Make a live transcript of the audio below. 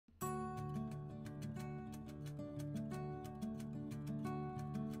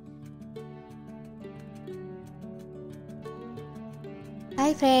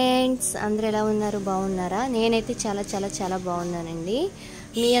Hi friends, అందరూ ఎలా ఉన్నారు? బాగున్నారా? నేనైతే చాలా చాలా చాలా బాగున్నానండి.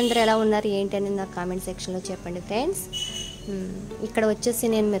 మీ అందరూ ఎలా ఉన్నారు ఏంటి అని నాకు కామెంట్ సెక్షన్లో చెప్పండి ఫ్రెండ్స్. ఇక్కడ వచ్చేసి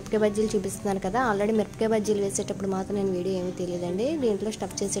నేను మిరపకాయ బజ్జీలు చూపిస్తున్నాను కదా. ఆల్రెడీ మిరపకాయ బజ్జీలు వేసేటప్పుడు మాత్రం నేను వీడియో ఏమీ తెలియదండి. దీంట్లో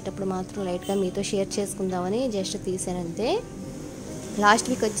స్టఫ్ చేసేటప్పుడు మాత్రం లైట్గా మీతో షేర్ చేసుకుందామని జస్ట్ తీసానంతే. లాస్ట్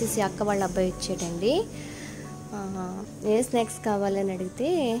వీక్ వచ్చేసి అక్క వాళ్ళ అబ్బాయి వచ్చేటండి. ఏ స్నాక్స్ కావాలని అడిగితే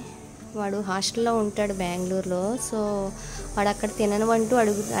వాడు హాస్టల్లో ఉంటాడు బెంగళూరులో. సో వాడు అక్కడ తిననివంటూ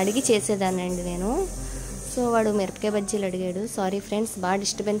అడిగి చేసేదానండి నేను. సో వాడు మిరపకాయ బజ్జీలు అడిగాడు. సారీ ఫ్రెండ్స్, బాగా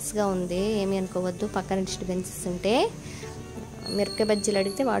డిస్టర్బెన్స్గా ఉంది, ఏమీ అనుకోవద్దు. పక్కన డిస్టర్బెన్సెస్ ఉంటే మిరపకాయ బజ్జీలు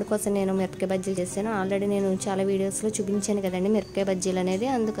అడిగితే వాడి కోసం నేను మిరపకాయ బజ్జీలు చేశాను. ఆల్రెడీ నేను చాలా వీడియోస్లో చూపించాను కదండి మిరపకాయ బజ్జీలు అనేది.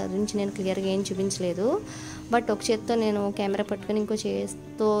 అందుకు గురించి నేను క్లియర్గా ఏం చూపించలేదు. బట్ ఒక చేత్తో నేను కెమెరా పట్టుకొని ఇంకో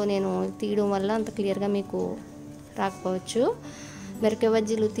చేత్తో నేను తీయడం వల్ల అంత క్లియర్గా మీకు రాకపోవచ్చు. మిరపకాయ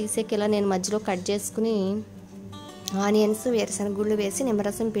బజ్జీలు తీసేకి ఇలా నేను మధ్యలో కట్ చేసుకుని ఆనియన్స్, వేరుశనగ గుళ్ళు వేసి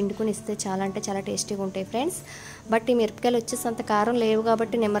నిమ్మరసం పిండుకొని ఇస్తే చాలా అంటే చాలా టేస్టీగా ఉంటాయి ఫ్రెండ్స్. బట్ ఈ మిరపకాయలు వచ్చేసి అంత కారం లేవు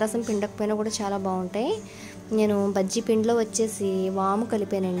కాబట్టి నిమ్మరసం పిండకపోయినా కూడా చాలా బాగుంటాయి. నేను బజ్జీ పిండిలో వచ్చేసి వాము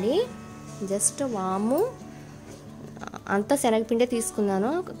కలిపానండి. జస్ట్ వాము అంతా శనగపిండే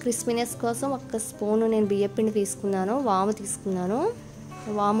తీసుకున్నాను. క్రిస్పీనెస్ కోసం ఒక స్పూను నేను బియ్యపిండి తీసుకున్నాను. వాము తీసుకున్నాను.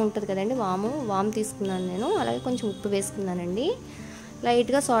 వాము ఉంటుంది కదండి, వాము తీసుకున్నాను నేను. అలాగే కొంచెం ఉప్పు వేసుకున్నానండి.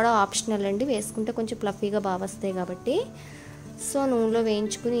 లైట్గా సోడా ఆప్షనల్ అండి, వేసుకుంటే కొంచెం ఫ్లఫీగా బాగా వస్తాయి కాబట్టి. సో నూనెలో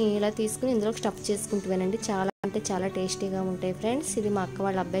వేయించుకుని ఇలా తీసుకుని ఇందులో స్టఫ్ చేసుకుంటున్నానండి. చాలా అంటే చాలా టేస్టీగా ఉంటాయి ఫ్రెండ్స్. ఇది మా అక్క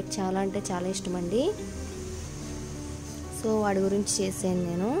వాళ్ళ అబ్బాయికి చాలా అంటే చాలా ఇష్టం అండి. సో వాడి గురించి చేశాను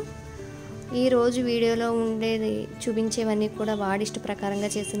నేను. ఈరోజు వీడియోలో ఉండేది చూపించేవన్నీ కూడా వాడి ఇష్ట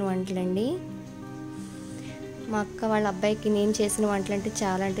ప్రకారంగా చేసిన వంటలండి. మా అక్క వాళ్ళ అబ్బాయికి నేను చేసిన వంటలు అంటే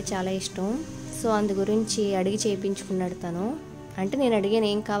చాలా ఇష్టం. సో అందు గురించి అడిగి చేయించుకున్నాడు తను. అంటే నేను అడిగాను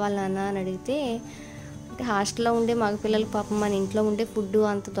ఏం కావాలి నాన్న అని అడిగితే, అంటే హాస్టల్లో ఉండే మగ పిల్లలకి పాపం మన ఇంట్లో ఉండే ఫుడ్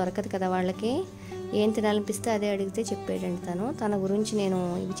అంత దొరకదు కదా వాళ్ళకి, ఏం తినాలనిపిస్తే అదే అడిగితే చెప్పాడండి తను. తన గురించి నేను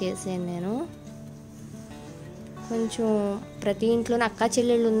ఇవి చేసాను నేను. కొంచెం ప్రతి ఇంట్లోనే అక్క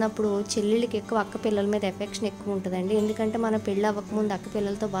చెల్లెళ్ళు ఉన్నప్పుడు చెల్లెళ్ళకి ఎక్కువ అక్క పిల్లల మీద ఎఫెక్షన్ ఎక్కువ ఉంటుందండి. ఎందుకంటే మన పెళ్ళి అవ్వకముందు అక్క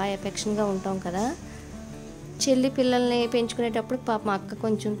పిల్లలతో బాగా ఎఫెక్షన్గా ఉంటాం కదా. చెల్లి పిల్లల్ని పెంచుకునేటప్పుడు పాపం అక్క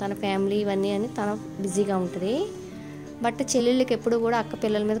కొంచెం తన ఫ్యామిలీ ఇవన్నీ అని తన బిజీగా ఉంటుంది. బట్ చెల్లెళ్ళకి ఎప్పుడు కూడా అక్క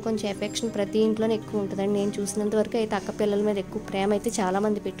పిల్లల మీద కొంచెం ఎఫెక్షన్ ప్రతి ఇంట్లోనే ఎక్కువ ఉంటుందండి. నేను చూసినంత వరకు అయితే అక్క పిల్లల మీద ఎక్కువ ప్రేమ అయితే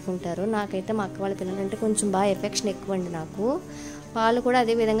చాలామంది పెట్టుకుంటారు. నాకైతే మా అక్క వాళ్ళ పిల్లలంటే కొంచెం బాగా ఎఫెక్షన్ ఎక్కువ అండి నాకు. వాళ్ళు కూడా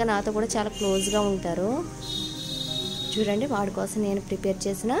అదే విధంగా నాతో కూడా చాలా క్లోజ్గా ఉంటారు. చూడండి, వాడి కోసం నేను ప్రిపేర్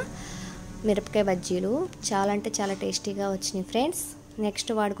చేసిన మిరపకాయ బజ్జీలు చాలా అంటే చాలా టేస్టీగా వచ్చినాయి ఫ్రెండ్స్.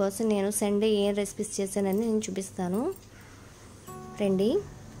 నెక్స్ట్ వాడి కోసం నేను సండే ఏం రెసిపీస్ చేశానని నేను చూపిస్తాను రండి.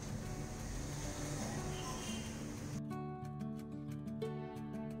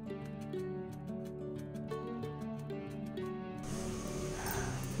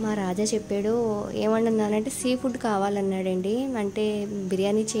 మా రాజా చెప్పాడు, ఏమన్నానంటే సీ ఫుడ్ కావాలన్నాడండి. అంటే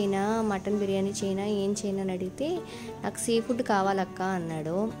బిర్యానీ చేయనా, మటన్ బిర్యానీ చేయనా, ఏం చేయనా అని అడిగితే నాకు సీ ఫుడ్ కావాలక్క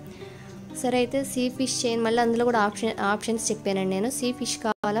అన్నాడు. సరే అయితే సీ ఫిష్ చేయను. మళ్ళీ అందులో కూడా ఆప్షన్స్ చెప్పానండి నేను. సీ ఫిష్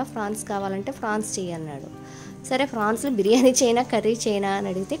కావాలా, ఫ్రాన్స్ కావాలంటే ఫ్రాన్స్ చేయన్నాడు. సరే ఫ్రాన్స్లో బిర్యానీ చేయనా, కర్రీ చేయనా అని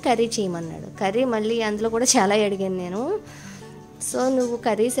అడిగితే కర్రీ చేయమన్నాడు. కర్రీ మళ్ళీ అందులో కూడా చాలా అడిగాను నేను. సో నువ్వు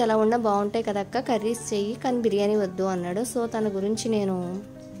కర్రీస్ ఎలా ఉన్నా బాగుంటాయి కదక్క, కర్రీస్ చెయ్యి, కానీ బిర్యానీ వద్దు అన్నాడు. సో తన గురించి నేను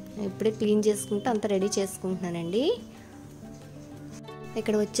ఇప్పుడే క్లీన్ చేసుకుంటూ అంతా రెడీ చేసుకుంటున్నానండి.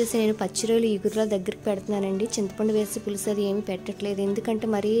 ఇక్కడ వచ్చేసి నేను పచ్చి రొయ్యలు ఇగురుల దగ్గరికి పెడుతున్నానండి. చింతపండు వేసి పులుసు అది ఏమీ పెట్టట్లేదు, ఎందుకంటే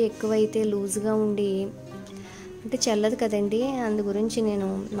మరీ ఎక్కువైతే లూజ్గా ఉండి అంటే చల్లదు కదండి. అందు గురించి నేను,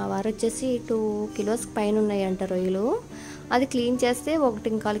 మా వారు వచ్చేసి 2 కిలోస్ పైన ఉన్నాయంట రొయ్యలు. అది క్లీన్ చేస్తే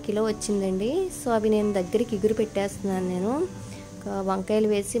 1.25 కిలో వచ్చిందండి. సో అవి నేను దగ్గరికి ఇగురు పెట్టేస్తున్నాను నేను. వంకాయలు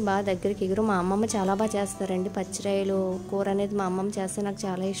వేసి బాగా దగ్గరికి ఇగురు. మా అమ్మమ్మ చాలా బాగా చేస్తారండి పచ్చిరాయలు కూర అనేది. మా అమ్మమ్మ చేస్తే నాకు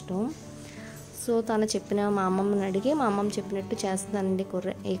చాలా ఇష్టం. సో తను చెప్పిన మా అమ్మమ్మని అడిగి మా అమ్మమ్మ చెప్పినట్టు చేస్తున్నానండి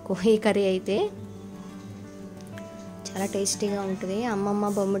ఈ కర్రీ అయితే చాలా టేస్టీగా ఉంటుంది. అమ్మమ్మ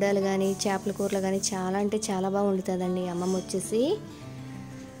బొమ్మిడాలు కానీ చేపల కూరలు కానీ చాలా అంటే చాలా బాగా వండుతుందండి అమ్మమ్మ వచ్చేసి.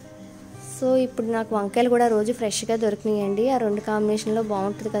 సో ఇప్పుడు నాకు వంకాయలు కూడా రోజు ఫ్రెష్గా దొరికినాయండి. ఆ 2 కాంబినేషన్లో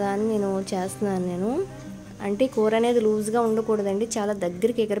బాగుంటుంది కదా అని నేను చేస్తున్నాను నేను. అంటే కూర అనేది లూజ్గా ఉండకూడదండి, చాలా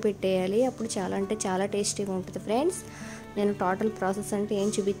దగ్గరికి ఎగరపెట్టేయాలి. అప్పుడు చాలా అంటే చాలా టేస్టీగా ఉంటుంది ఫ్రెండ్స్. నేను టోటల్ ప్రాసెస్ అంటే ఏం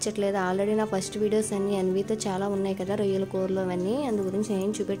చూపించట్లేదు. ఆల్రెడీ నా ఫస్ట్ వీడియోస్ అన్నీ అన్వితో చాలా ఉన్నాయి కదా రొయ్యల కూరలు అవన్నీ, అందు గురించి ఏం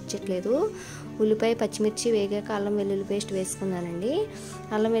చూపించట్లేదు. ఉల్లిపాయ పచ్చిమిర్చి వేగాక అల్లం వెల్లుల్లి పేస్ట్ వేసుకున్నానండి.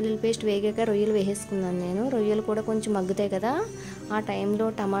 అల్లం వెల్లుల్లి పేస్ట్ వేగాక రొయ్యలు వేసేసుకున్నాను నేను. రొయ్యలు కూడా కొంచెం మగ్గుతాయి కదా, ఆ టైంలో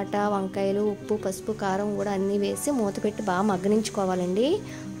టమాటా, వంకాయలు, ఉప్పు, పసుపు, కారం కూడా అన్నీ వేసి మూత పెట్టి బాగా మగ్గనించుకోవాలండి.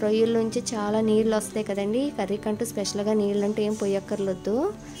 రొయ్యల నుంచి చాలా నీళ్ళు వస్తాయి కదండి. కర్రీ కంటూ స్పెషల్గా నీళ్ళు అంటే ఏం పొయ్యక్కర్లొద్దు.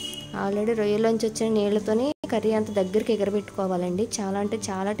 ఆల్రెడీ రొయ్యల్లోంచి వచ్చిన నీళ్ళతోనే కర్రీ అంత దగ్గరికి ఎగరబెట్టుకోవాలండి. చాలా అంటే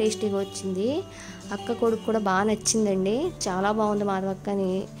చాలా టేస్టీగా వచ్చింది. అక్క కొడుకు కూడా బాగా నచ్చిందండి. చాలా బాగుంది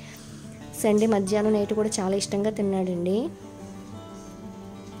మాధవక్కని. సండే మధ్యాహ్నం నైట్ కూడా చాలా ఇష్టంగా తిన్నాడండి.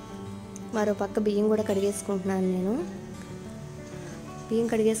 మరో పక్క బియ్యం కూడా కడిగేసుకుంటున్నాను నేను. బియ్యం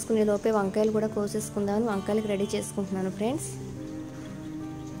కడిగేసుకునే లోపే వంకాయలు కూడా కోసేసుకుందామని వంకాయలకి రెడీ చేసుకుంటున్నాను ఫ్రెండ్స్.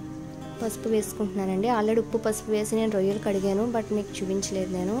 పసుపు వేసుకుంటున్నానండి. ఆల్రెడీ ఉప్పు పసుపు వేసి నేను రొయ్యలు కడిగాను, బట్ మీకు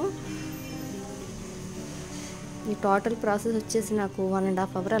చూపించలేదు నేను. ఈ టోటల్ ప్రాసెస్ వచ్చేసి నాకు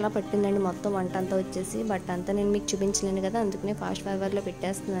 1.5 hours అలా పట్టిందండి మొత్తం వంట అంతా వచ్చేసి. బట్ అంతా నేను మీకు చూపించలేను కదా, అందుకనే ఫాస్ట్ ఫార్వర్డ్లో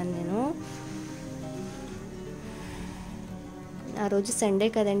పెట్టేస్తున్నాను నేను. ఆ రోజు సండే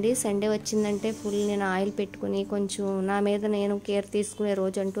కదండి. సండే వచ్చిందంటే ఫుల్ నేను ఆయిల్ పెట్టుకుని కొంచెం నా మీద నేను కేర్ తీసుకునే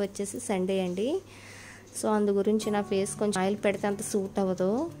రోజు అంటూ వచ్చేసి సండే అండి. సో అందు గురించి నా ఫేస్ కొంచెం ఆయిల్ పెడితే అంత సూట్ అవ్వదు,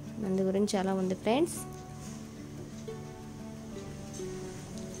 అందు గురించి అలా ఉంది ఫ్రెండ్స్.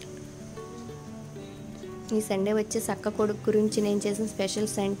 ఈ సండే వచ్చేసి అక్క కొడుకు గురించి నేను చేసిన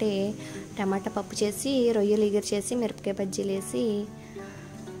స్పెషల్స్ అంటే టమాటా పప్పు చేసి, రొయ్యలు ఎగురు చేసి, మిరపకాయ బజ్జీలు వేసి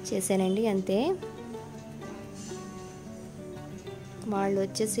చేశానండి, అంతే. వాళ్ళు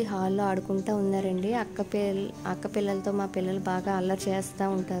వచ్చేసి హాల్లో ఆడుకుంటూ ఉన్నారండి. అక్క పిల్లలతో మా పిల్లలు బాగా అల్లరి చేస్తూ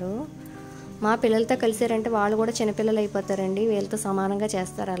ఉంటారు. మా పిల్లలతో కలిసారంటే వాళ్ళు కూడా చిన్నపిల్లలు అయిపోతారండి. వీళ్ళతో సమానంగా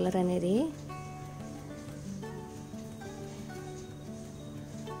చేస్తారు అల్లరి అనేది.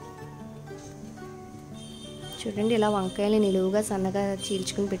 చూడండి, ఇలా వంకాయలు నిలువుగా సన్నగా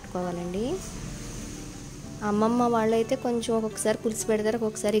చీల్చుకుని పెట్టుకోవాలండి. అమ్మమ్మ వాళ్ళైతే కొంచెం ఒక్కొక్కసారి పులుసు పెడతారు,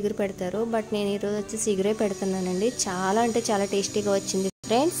 ఒక్కొక్కసారి ఎగురు పెడతారు. బట్ నేను ఈరోజు వచ్చేసి ఎగురే పెడుతున్నానండి. చాలా అంటే చాలా టేస్టీగా వచ్చింది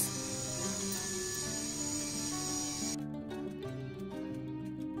ఫ్రెండ్స్.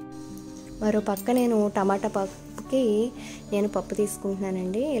 మరో పక్క నేను టమాటా పప్పుకి నేను పప్పు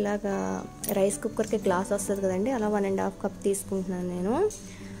తీసుకుంటున్నానండి. ఇలాగా రైస్ కుక్కర్కి గ్లాస్ వస్తుంది కదండి, అలా 1.5 cup తీసుకుంటున్నాను నేను.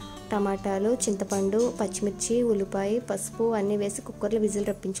 టమాటాలు, చింతపండు, పచ్చిమిర్చి, ఉల్లిపాయ, పసుపు అన్నీ వేసి కుక్కర్లో విజిల్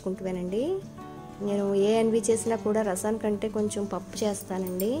రప్పించుకుంటున్నానండి. నేను ఏ ఎన్వి చేసినా కూడా రసానికంటే కొంచెం పప్పు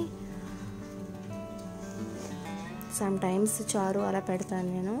చేస్తానండి. సమ్ టైమ్స్ చారు అలా పెడతాను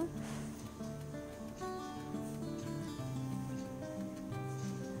నేను.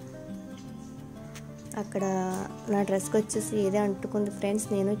 అక్కడ నా డ్రెస్కి వచ్చేసి ఏదో అంటుకుంది ఫ్రెండ్స్,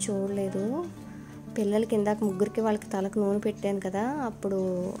 నేను చూడలేదు. పిల్లలకి ఇందాక ముగ్గురికి వాళ్ళకి తలకు నూనె పెట్టాను కదా, అప్పుడు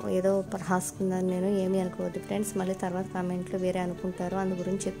ఏదో రాసుకున్నాను నేను. ఏమీ అనుకోవద్దు ఫ్రెండ్స్, మళ్ళీ తర్వాత కామెంట్లో వేరే అనుకుంటారు, అందు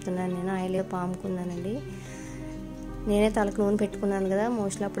గురించి చెప్తున్నాను నేను. ఆయిల్గా పాముకున్నానండి. నేనే తలకు నూనె పెట్టుకున్నాను కదా,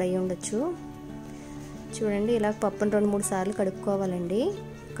 మోస్ట్లీ అప్పుడు అయ్యి ఉండొచ్చు. చూడండి, ఇలా పప్పును 2-3 సార్లు కడుక్కోవాలండి.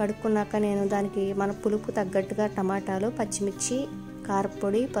 కడుక్కున్నాక నేను దానికి మన పులుపు తగ్గట్టుగా టమాటాలు, పచ్చిమిర్చి,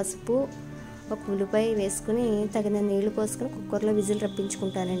 కారపొడి, పసుపు, ఒక ఉల్లిపాయ వేసుకుని తగిన నీళ్లు పోసుకొని కుక్కర్లో విజిల్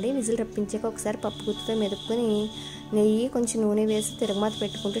రప్పించుకుంటానండి. విజిల్ రప్పించాక ఒకసారి పప్పు గుత్తితో మెదుపుకొని నెయ్యి కొంచెం నూనె వేసి తిరగమాత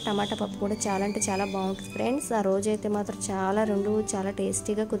పెట్టుకుంటే టమాటా పప్పు కూడా చాలా అంటే చాలా బాగుంటుంది ఫ్రెండ్స్. ఆ రోజైతే మాత్రం చాలా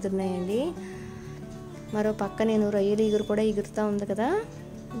టేస్టీగా కుదిరినాయండి. మరో పక్క నేను రొయ్యలు ఎగురు కూడా ఎగురుతూ ఉంది కదా,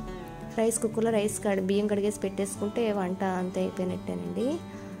 రైస్ కుక్కర్లో బియ్యం కడిగేసి పెట్టేసుకుంటే వంట అంత అయిపోయినట్టేనండి.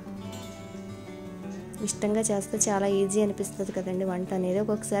 ఇష్టంగా చేస్తే చాలా ఈజీ అనిపిస్తుంది కదండి వంట అనేది.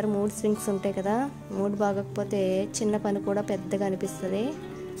 ఒక్కొక్కసారి మూడ్ స్వింగ్స్ ఉంటాయి కదా, మూడ్ బాగోకపోతే చిన్న పని కూడా పెద్దగా అనిపిస్తుంది.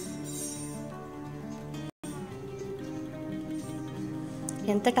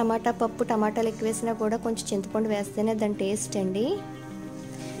 ఎంత టమాటాలు ఎక్కువ వేసినా కూడా కొంచెం చింతపండు వేస్తేనే దాని టేస్ట్ అండి.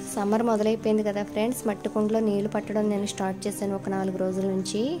 సమ్మర్ మొదలైపోయింది కదా ఫ్రెండ్స్, మట్టి కుండలో నీళ్లు పట్టడం నేను స్టార్ట్ చేశాను ఒక 4 రోజుల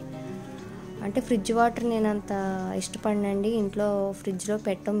నుంచి. అంటే ఫ్రిడ్జ్ వాటర్ నేను అంత ఇష్టపడినండి. ఇంట్లో ఫ్రిడ్జ్లో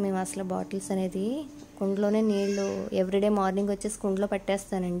పెట్టం మేము అసలు బాటిల్స్ అనేది. కుండలోనే నీళ్లు ఎవ్రీడే మార్నింగ్ వచ్చేసి కుండలో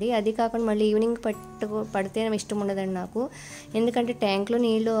పట్టేస్తానండి. అది కాకుండా మళ్ళీ ఈవినింగ్ పడితే ఇష్టం ఉండదండి నాకు. ఎందుకంటే ట్యాంక్లో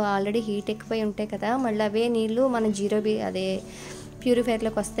నీళ్లు ఆల్రెడీ హీట్ ఎక్కువై ఉంటాయి కదా, మళ్ళీ అవే నీళ్లు మన అదే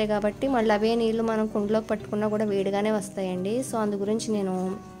ప్యూరిఫైర్లోకి వస్తాయి కాబట్టి మళ్ళీ అవే నీళ్లు మనం కుండలోకి పట్టుకున్నా కూడా వేడిగానే వస్తాయండి. సో అందు గురించి నేను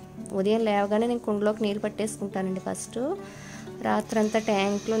ఉదయం లేవగానే నేను కుండలోకి నీళ్ళు పట్టేసుకుంటానండి ఫస్ట్. రాత్రంతా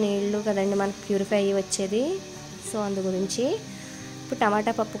ట్యాంక్లో నీళ్లు కదండి మనకు ప్యూరిఫై అయ్యి వచ్చేది. సో అందు గురించి ఇప్పుడు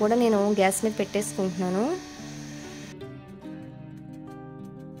టమాటా పప్పు కూడా నేను గ్యాస్ మీద పెట్టేసుకుంటున్నాను.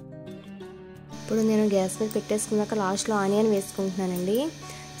 ఇప్పుడు నేను గ్యాస్ మీద పెట్టేసుకున్నాక లాస్ట్లో ఆనియన్ వేసుకుంటున్నానండి.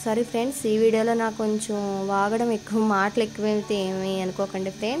 సారీ ఫ్రెండ్స్, ఈ వీడియోలో నాకు కొంచెం వాగడం ఎక్కువ, మాటలు ఎక్కువైతే ఏమీ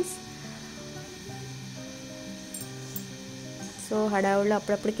అనుకోకండి ఫ్రెండ్స్. సో హడావుళ్ళు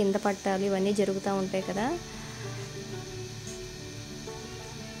అప్పుడప్పుడు కింద పట్టాలి, ఇవన్నీ జరుగుతూ ఉంటాయి కదా,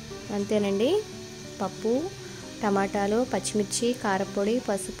 అంతేనండి. పప్పు, టమాటాలు, పచ్చిమిర్చి, కారపొడి,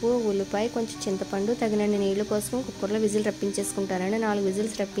 పసుపు, ఉల్లిపాయ, కొంచెం చింతపండు, తగినన్ని నీళ్లు పోసుకొని కుక్కర్లో విజిల్ రప్పించేసుకుంటానండి. 4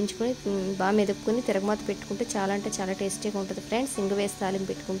 విజిల్స్ రప్పించుకొని బాగా మెదుపుకొని తిరగమాత పెట్టుకుంటే చాలా అంటే చాలా టేస్టీగా ఉంటుంది ఫ్రెండ్స్. ఇంగు వేసి తాలింపు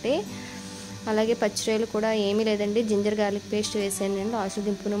పెట్టుకుంటే. అలాగే పచ్చిరొయ్యలు కూడా ఏమీ లేదండి, జింజర్ గార్లిక్ పేస్ట్ వేసాను నేను. లాస్ట్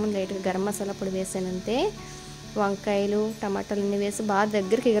దింపున ముందు లైట్గా గరం మసాలా పొడి వేసాను అంతే. వంకాయలు టమాటాలు అన్నీ వేసి బాగా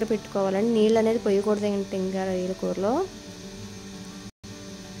దగ్గరికి ఎగరపెట్టుకోవాలండి. నీళ్ళు అనేది పోయకూడదు ఇంకా రొయ్యల కూరలో.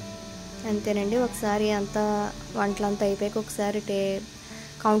 అంతేనండి. ఒకసారి అంతా వంటలంతా అయిపోయాక ఒకసారి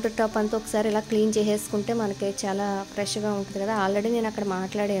కౌంటర్ టాప్ అంతా ఒకసారి ఇలా క్లీన్ చేసేసుకుంటే మనకి చాలా ఫ్రెష్గా ఉంటుంది కదా. ఆల్రెడీ నేను అక్కడ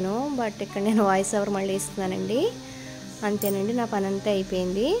మాట్లాడాను, బట్ ఇక్కడ నేను వాయిస్ ఓవర్ మళ్ళీ ఇస్తున్నానండి. అంతేనండి, నా పని అంతా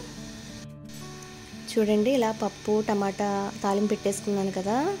అయిపోయింది. చూడండి, ఇలా పప్పు టమాటా తాలింపు పెట్టేసుకున్నాను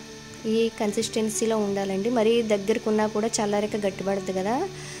కదా. ఈ కన్సిస్టెన్సీలో ఉండాలండి. మరీ దగ్గరకు ఉన్నా కూడా చల్లారిక గట్టిపడుతుంది కదా.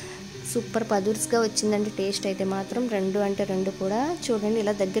 సూపర్ పదుర్స్గా వచ్చిందండి టేస్ట్ అయితే మాత్రం. రెండు కూడా చూడండి,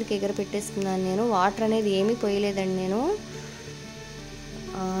 ఇలా దగ్గరికి ఎగర పెట్టేసుకున్నాను నేను. వాటర్ అనేది ఏమీ పోయలేదండి నేను.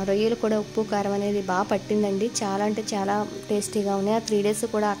 రొయ్యలు కూడా ఉప్పు కారం అనేది బాగా పట్టిందండి. చాలా అంటే చాలా టేస్టీగా ఉన్నాయి. ఆ 3 days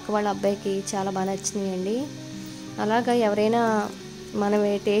కూడా అక్క వాళ్ళ అబ్బాయికి చాలా బాగా నచ్చినాయండి. అలాగా ఎవరైనా మనం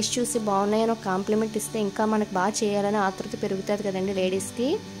టేస్ట్ చూసి బాగున్నాయని ఒక కాంప్లిమెంట్ ఇస్తే ఇంకా మనకు బాగా చేయాలని ఆతృత పెరుగుతుంది కదండి లేడీస్కి.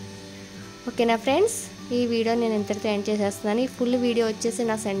 ఓకేనా ఫ్రెండ్స్, ఈ వీడియో నేను ఇంతటితో ఎండ్ చేసేస్తున్నాను. ఈ ఫుల్ వీడియో వచ్చేసి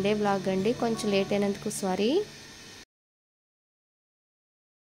నా సండే బ్లాగ్ అండి. కొంచెం లేట్ అయినందుకు సారీ.